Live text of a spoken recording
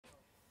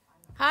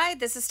Hi,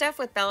 this is Steph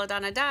with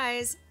Belladonna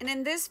Dyes, and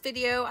in this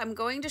video I'm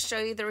going to show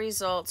you the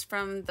results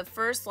from the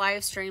first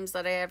live streams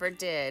that I ever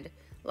did.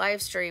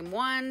 Live stream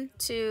 1,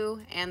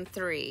 2, and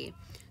 3.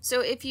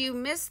 So if you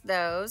missed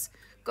those,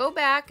 go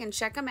back and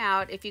check them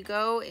out. If you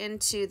go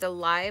into the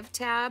live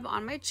tab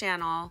on my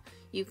channel,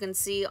 you can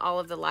see all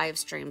of the live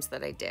streams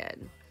that I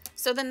did.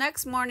 So the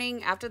next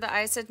morning after the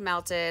ice had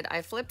melted,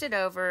 I flipped it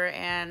over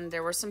and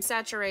there were some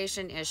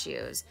saturation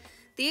issues.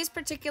 These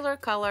particular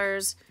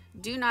colors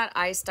do not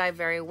ice dye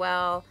very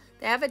well.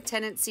 They have a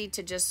tendency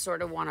to just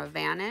sort of want to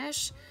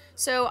vanish.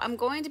 So I'm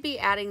going to be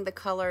adding the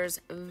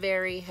colors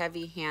very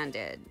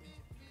heavy-handed.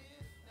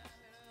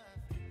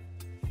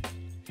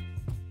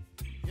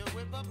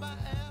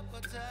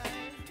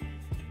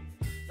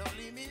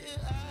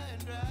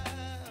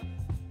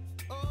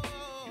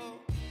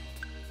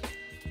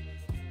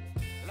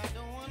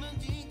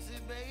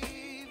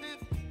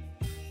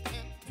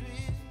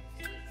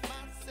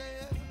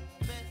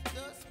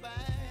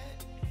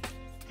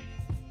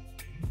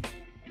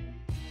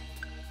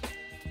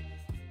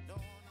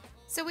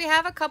 So we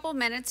have a couple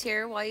minutes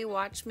here while you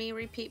watch me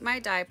repeat my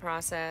dye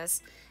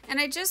process. And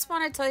I just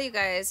want to tell you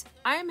guys,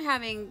 I'm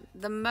having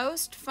the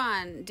most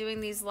fun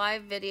doing these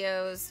live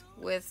videos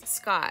with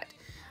Scott.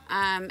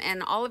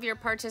 And all of your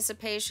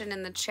participation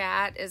in the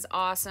chat is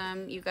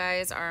awesome. You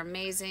guys are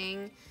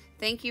amazing.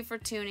 Thank you for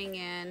tuning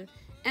in.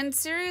 And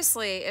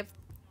seriously, if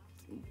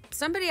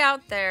somebody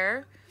out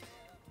there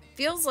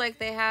feels like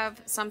they have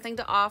something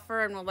to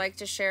offer and would like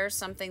to share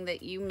something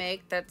that you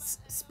make that's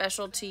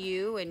special to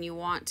you and you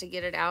want to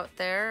get it out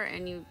there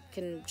and you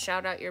can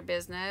shout out your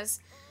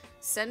business,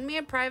 send me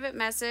a private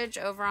message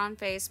over on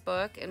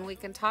Facebook and we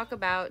can talk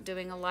about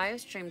doing a live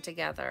stream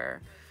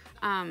together.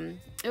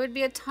 It would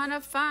be a ton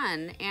of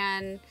fun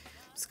and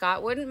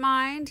Scott wouldn't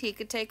mind. He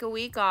could take a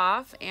week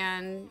off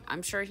and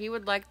I'm sure he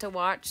would like to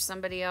watch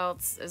somebody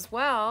else as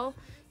well,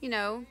 you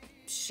know,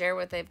 share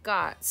what they've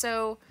got.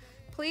 So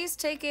please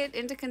take it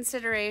into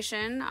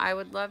consideration. I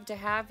would love to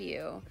have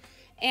you.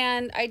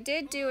 And I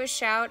did do a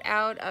shout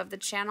out of the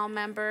channel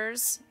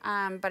members,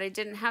 but I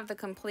didn't have the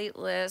complete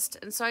list.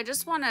 And so I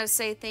just want to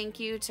say thank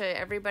you to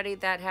everybody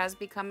that has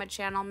become a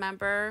channel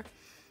member.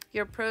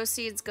 Your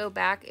proceeds go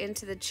back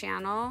into the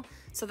channel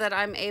so that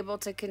I'm able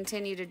to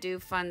continue to do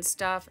fun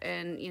stuff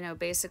and, you know,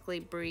 basically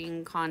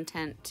bring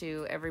content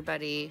to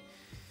everybody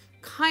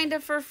kind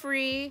of for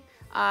free.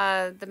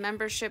 The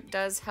membership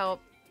does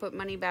help put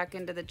money back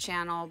into the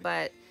channel,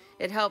 but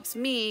it helps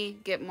me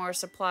get more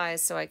supplies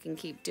so I can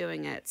keep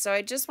doing it. So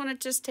I just want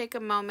to take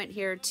a moment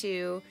here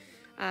to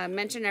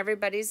mention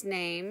everybody's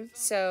name.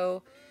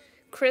 So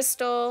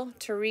Crystal,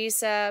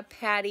 Teresa,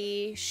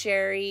 Patty,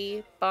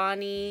 Sherry,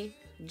 Bonnie,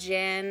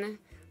 Jen,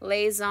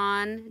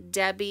 Lazon,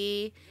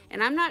 Debbie,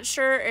 and I'm not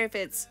sure if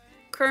it's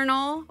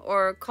Colonel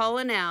or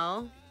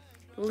Colonel,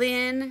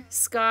 Lynn,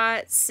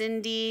 Scott,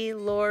 Cindy,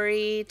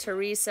 Lori,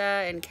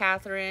 Teresa, and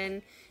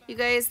Catherine. You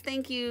guys,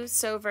 thank you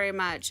so very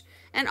much.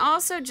 And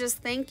also just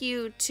thank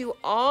you to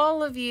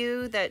all of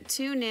you that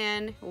tune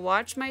in,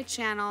 watch my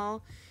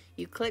channel,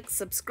 you click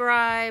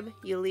subscribe,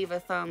 you leave a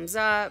thumbs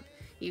up,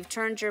 you've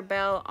turned your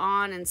bell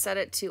on and set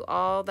it to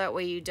all, that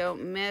way you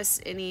don't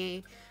miss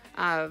any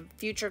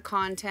future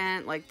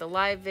content like the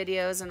live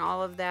videos and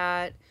all of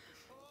that.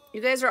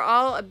 You guys are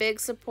all a big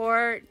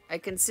support. I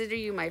consider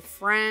you my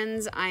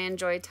friends. I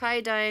enjoy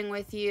tie-dyeing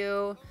with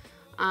you,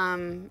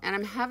 and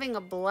I'm having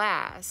a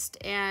blast.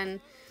 And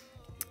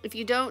if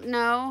you don't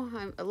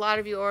know, a lot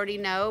of you already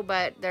know,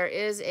 but there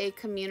is a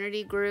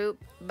community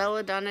group,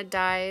 Belladonna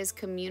Dyes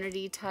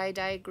Community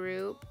Tie-Dye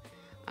Group.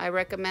 I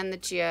recommend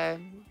that you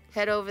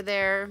head over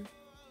there,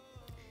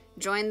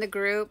 join the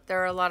group.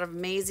 There are a lot of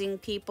amazing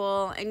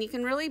people, and you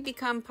can really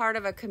become part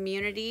of a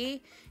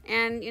community.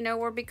 And, you know,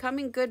 we're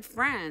becoming good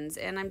friends,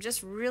 and I'm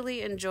just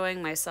really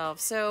enjoying myself.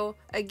 So,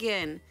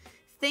 again,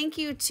 thank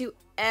you to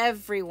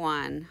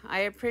everyone. I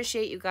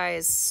appreciate you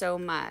guys so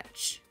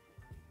much.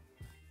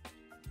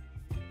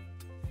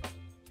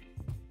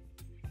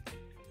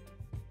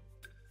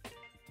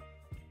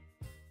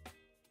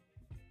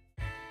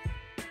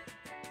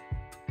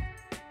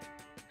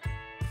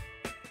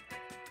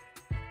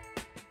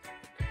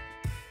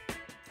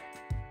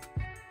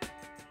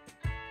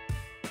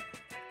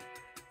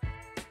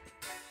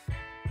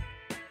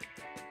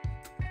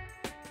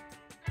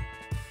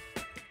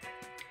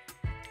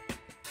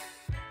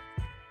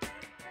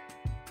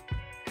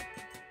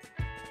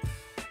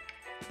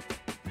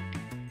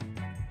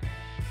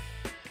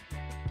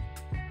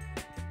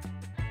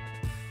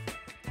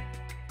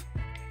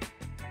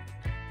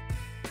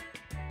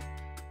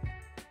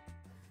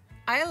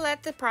 I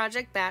let the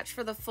project batch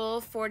for the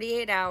full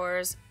 48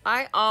 hours.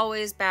 I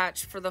always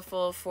batch for the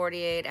full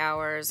 48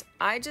 hours.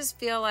 I just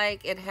feel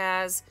like it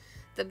has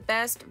the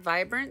best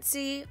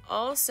vibrancy.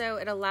 Also,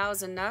 it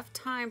allows enough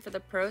time for the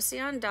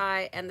Procyon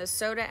dye and the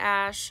soda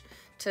ash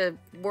to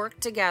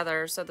work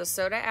together. So the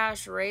soda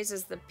ash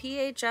raises the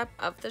pH up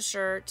of the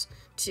shirt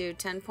to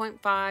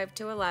 10.5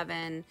 to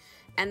 11.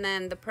 And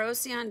then the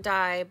Procyon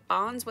dye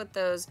bonds with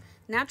those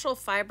natural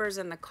fibers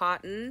in the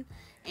cotton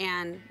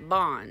and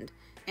bond.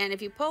 And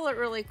if you pull it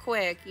really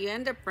quick, you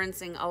end up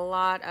rinsing a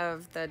lot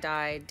of the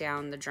dye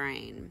down the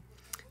drain.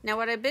 Now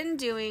what I've been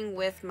doing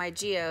with my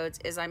geodes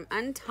is I'm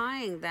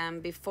untying them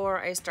before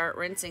I start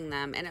rinsing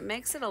them, and it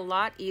makes it a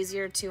lot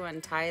easier to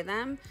untie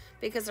them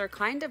because they're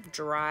kind of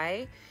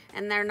dry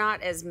and they're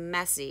not as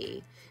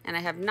messy, and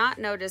I have not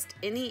noticed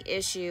any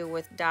issue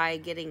with dye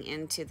getting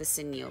into the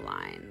sinew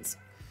lines.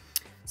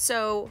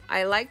 So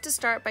I like to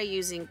start by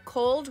using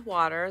cold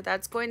water.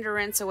 That's going to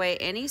rinse away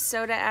any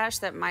soda ash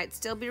that might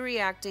still be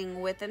reacting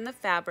within the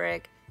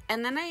fabric,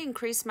 and then I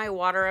increase my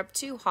water up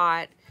to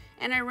hot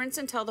and I rinse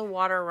until the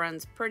water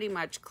runs pretty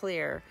much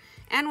clear.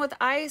 And with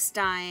ice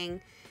dyeing,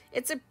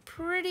 it's a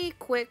pretty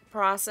quick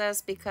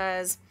process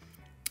because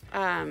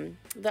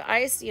the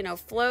ice,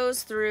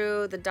 flows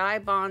through, the dye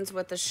bonds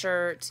with the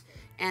shirt,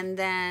 and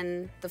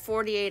then the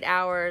 48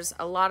 hours,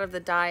 a lot of the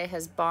dye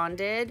has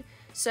bonded.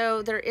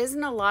 So there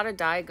isn't a lot of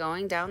dye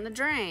going down the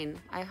drain.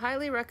 I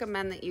highly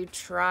recommend that you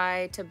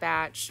try to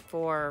batch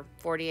for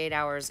 48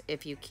 hours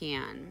if you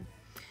can.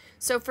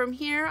 So from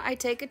here, I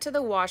take it to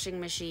the washing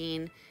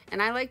machine,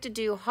 and I like to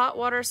do hot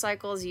water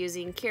cycles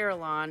using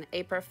Kirillon,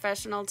 a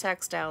professional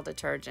textile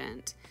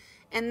detergent.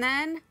 And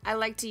then I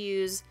like to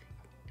use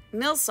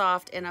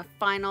Millsoft in a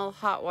final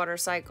hot water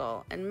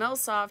cycle, and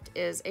Millsoft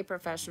is a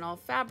professional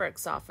fabric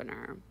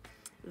softener.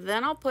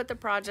 Then I'll put the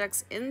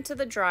projects into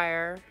the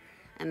dryer,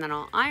 and then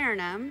I'll iron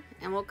them,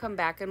 and we'll come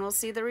back and we'll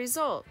see the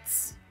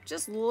results.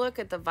 Just look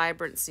at the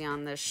vibrancy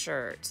on this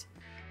shirt.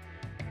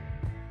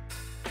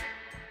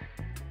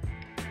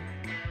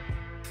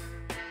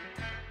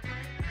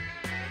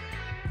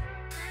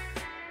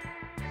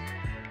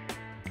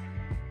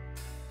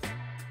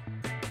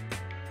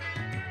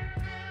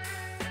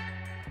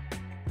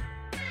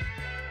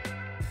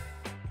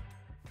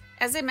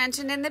 As I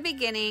mentioned in the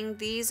beginning,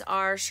 these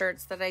are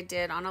shirts that I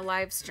did on a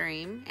live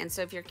stream, and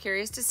so if you're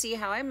curious to see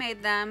how I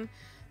made them,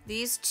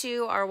 these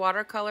two are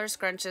watercolor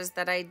scrunches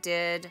that I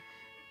did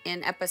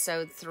in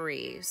episode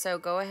 3. So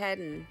go ahead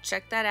and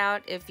check that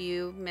out if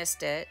you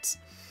missed it.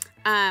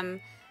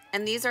 And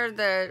these are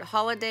the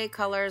holiday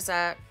colors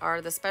that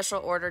are the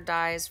special order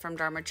dyes from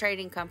Dharma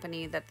Trading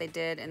Company that they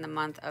did in the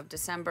month of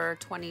December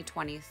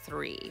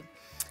 2023.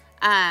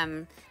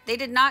 They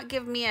did not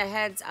give me a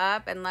heads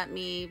up and let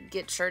me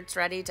get shirts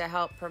ready to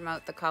help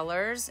promote the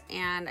colors,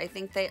 and I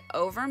think they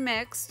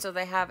overmixed, so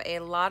they have a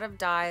lot of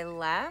dye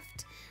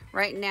left.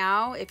 Right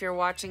now, if you're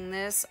watching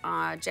this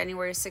on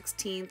January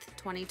 16th,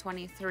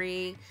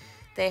 2023,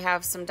 they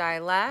have some dye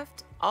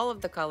left, all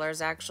of the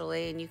colors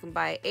actually, and you can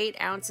buy 8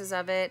 ounces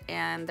of it,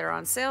 and they're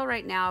on sale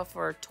right now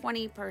for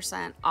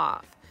 20%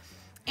 off.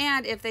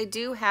 And if they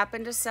do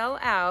happen to sell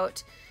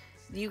out,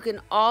 you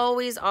can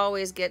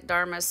always get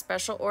Dharma's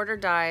special order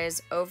dyes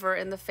over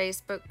in the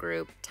Facebook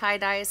group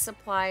Tiedye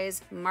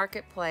Supplies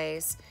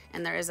Marketplace,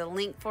 and there is a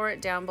link for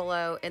it down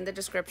below in the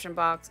description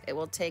box. It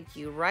will take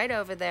you right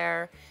over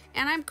there.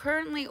 And I'm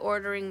currently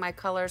ordering my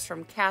colors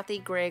from Kathy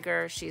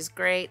Greger. She's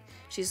great.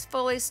 She's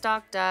fully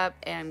stocked up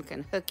and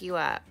can hook you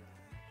up.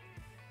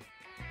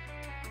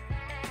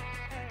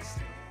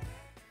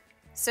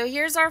 So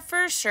here's our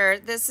first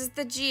shirt. This is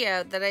the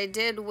Geode that I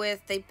did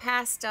with the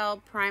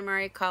pastel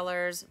primary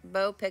colors.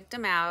 Bo picked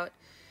them out,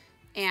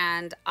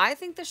 and I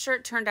think the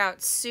shirt turned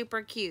out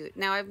super cute.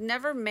 Now, I've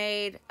never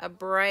made a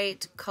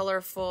bright,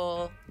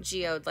 colorful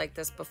Geode like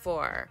this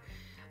before.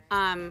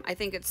 I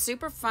think it's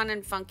super fun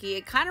and funky.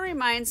 It kind of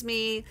reminds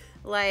me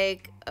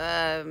like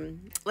a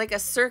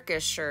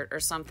circus shirt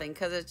or something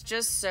because it's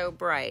just so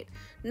bright.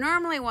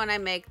 Normally when I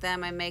make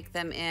them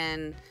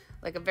in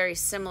like a very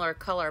similar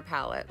color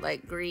palette,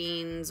 like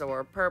greens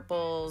or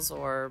purples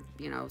or,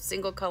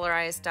 single color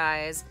ice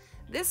dyes.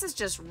 This is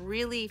just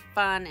really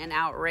fun and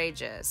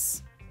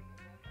outrageous.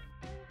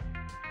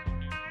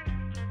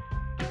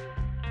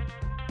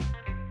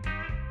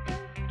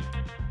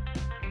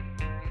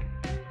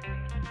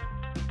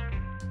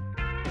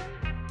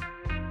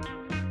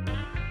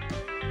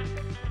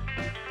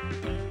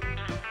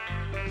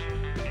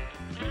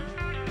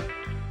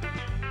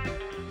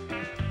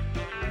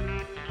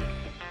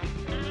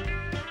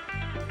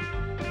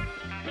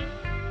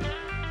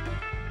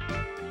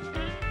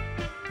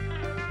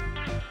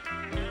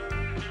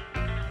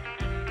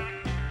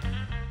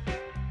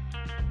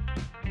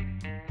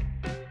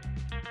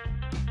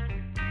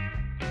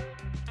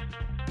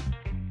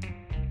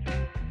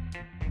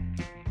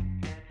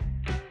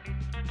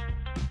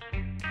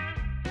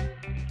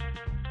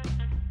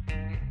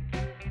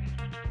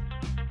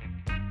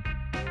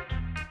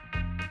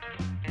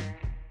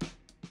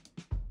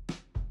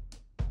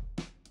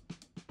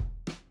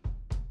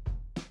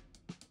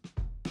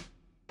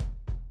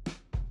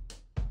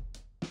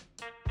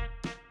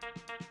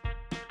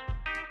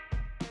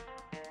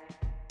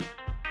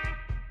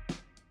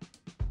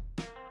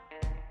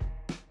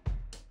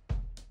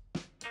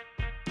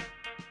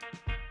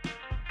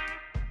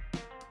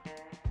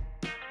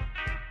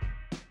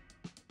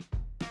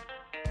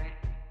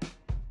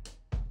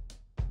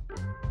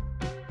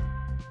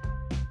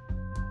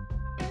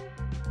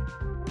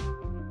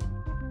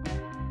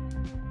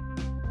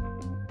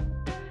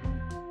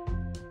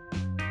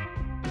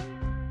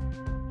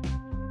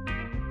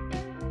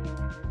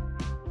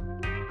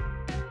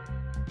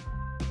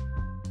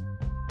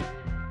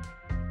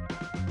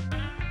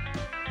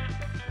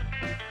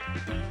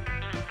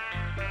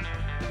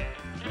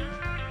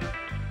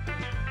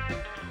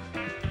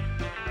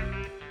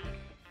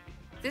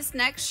 This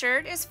next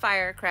shirt is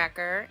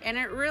Firecracker, and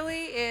it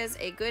really is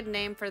a good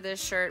name for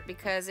this shirt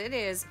because it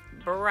is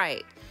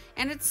bright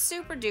and it's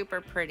super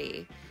duper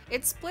pretty.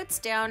 It splits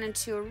down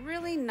into a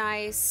really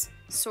nice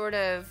sort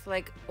of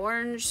like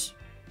orange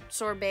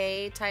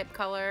sorbet type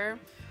color.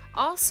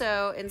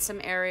 Also, in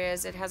some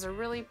areas, it has a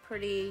really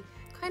pretty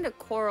kind of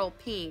coral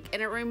pink,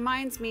 and it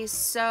reminds me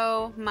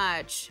so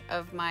much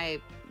of my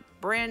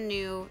brand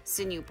new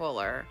sinew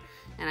puller.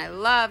 And I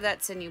love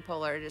that sinew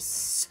puller. It is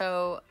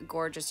so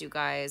gorgeous, you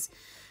guys.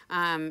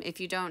 If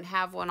you don't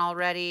have one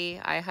already,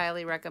 I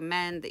highly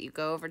recommend that you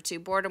go over to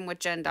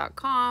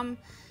boredomwithjen.com.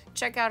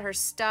 Check out her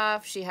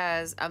stuff. She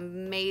has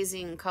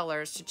amazing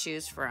colors to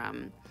choose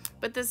from.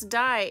 But this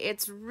dye,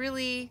 it's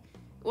really,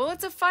 well,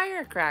 it's a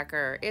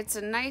firecracker. It's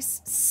a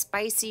nice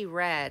spicy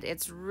red.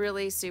 It's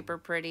really super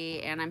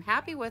pretty, and I'm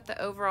happy with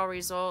the overall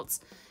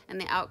results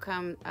and the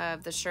outcome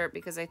of the shirt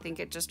because I think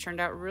it just turned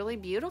out really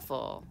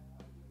beautiful.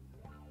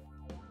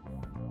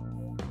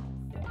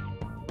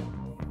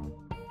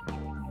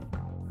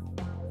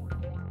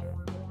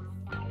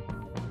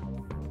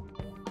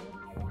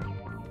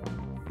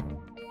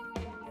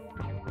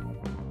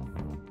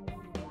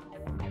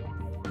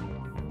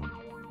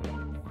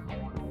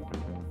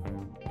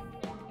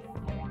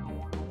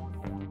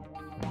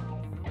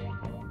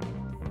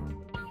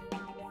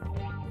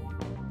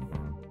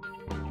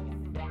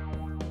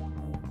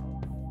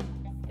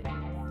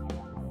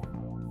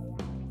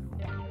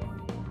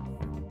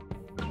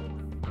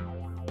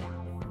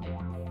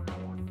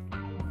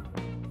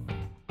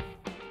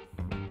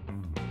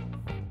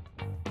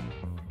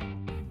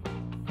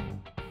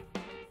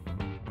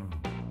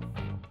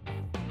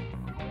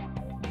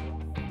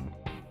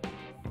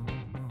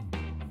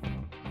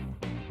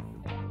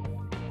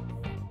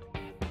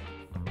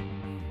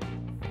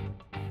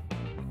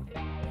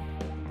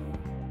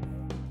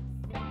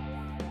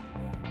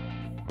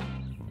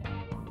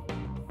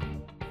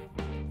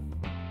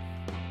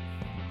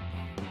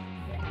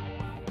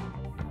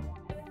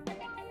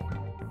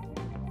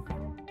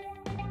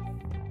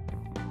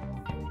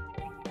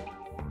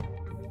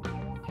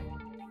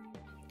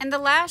 And the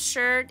last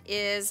shirt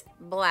is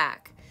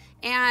black,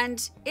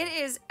 and it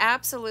is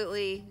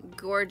absolutely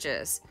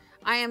gorgeous.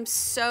 I am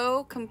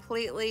so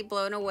completely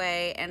blown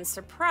away and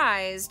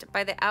surprised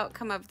by the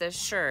outcome of this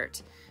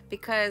shirt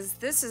because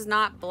this is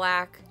not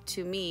black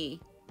to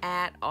me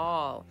at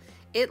all.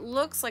 It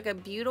looks like a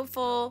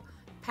beautiful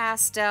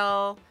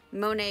pastel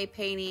Monet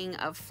painting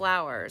of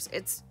flowers.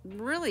 It's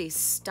really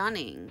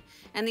stunning,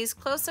 and these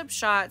close-up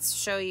shots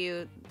show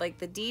you like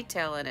the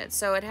detail in it.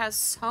 So it has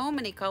so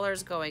many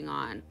colors going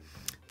on.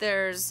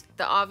 There's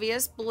the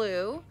obvious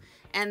blue,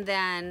 and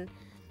then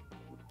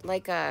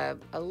like a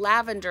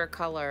lavender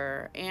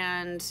color,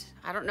 and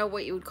I don't know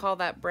what you would call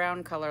that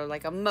brown color,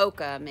 like a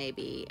mocha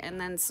maybe,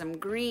 and then some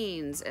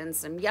greens and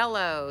some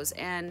yellows,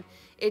 and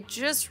it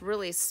just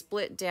really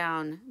split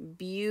down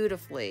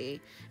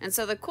beautifully. And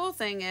so the cool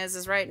thing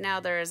is right now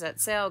there is that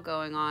sale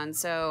going on,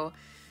 so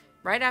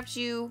right after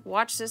you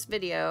watch this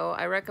video,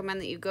 I recommend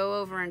that you go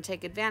over and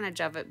take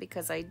advantage of it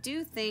because I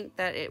do think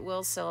that it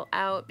will sell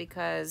out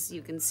because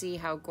you can see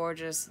how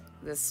gorgeous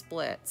this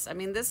splits. I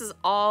mean, this is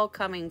all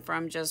coming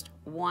from just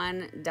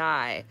one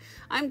dye.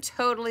 I'm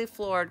totally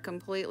floored,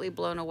 completely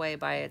blown away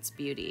by its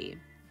beauty.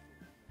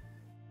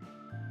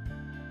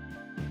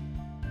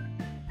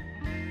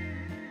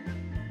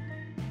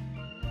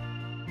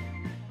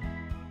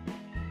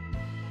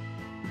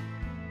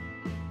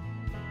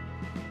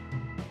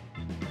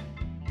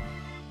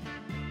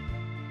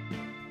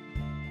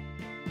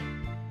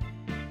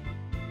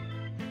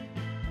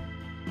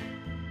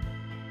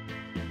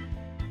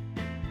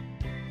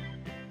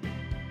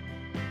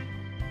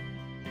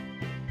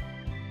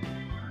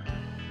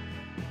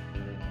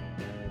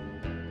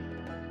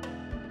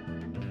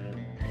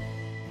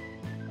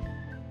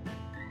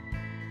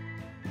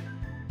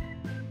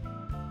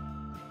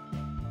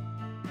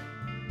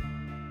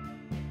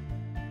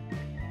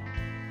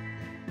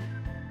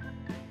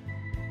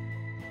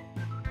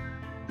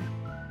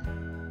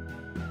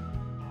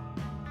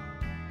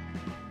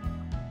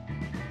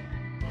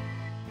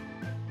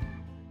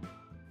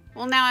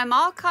 Well, now I'm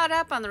all caught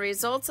up on the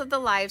results of the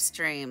live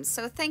stream,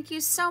 so thank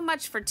you so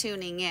much for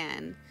tuning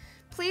in.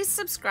 Please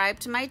subscribe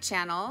to my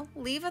channel,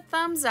 leave a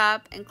thumbs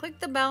up, and click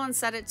the bell and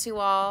set it to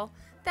all.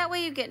 That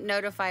way you get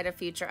notified of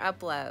future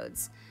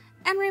uploads.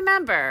 And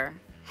remember,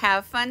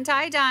 have fun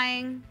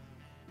tie-dyeing!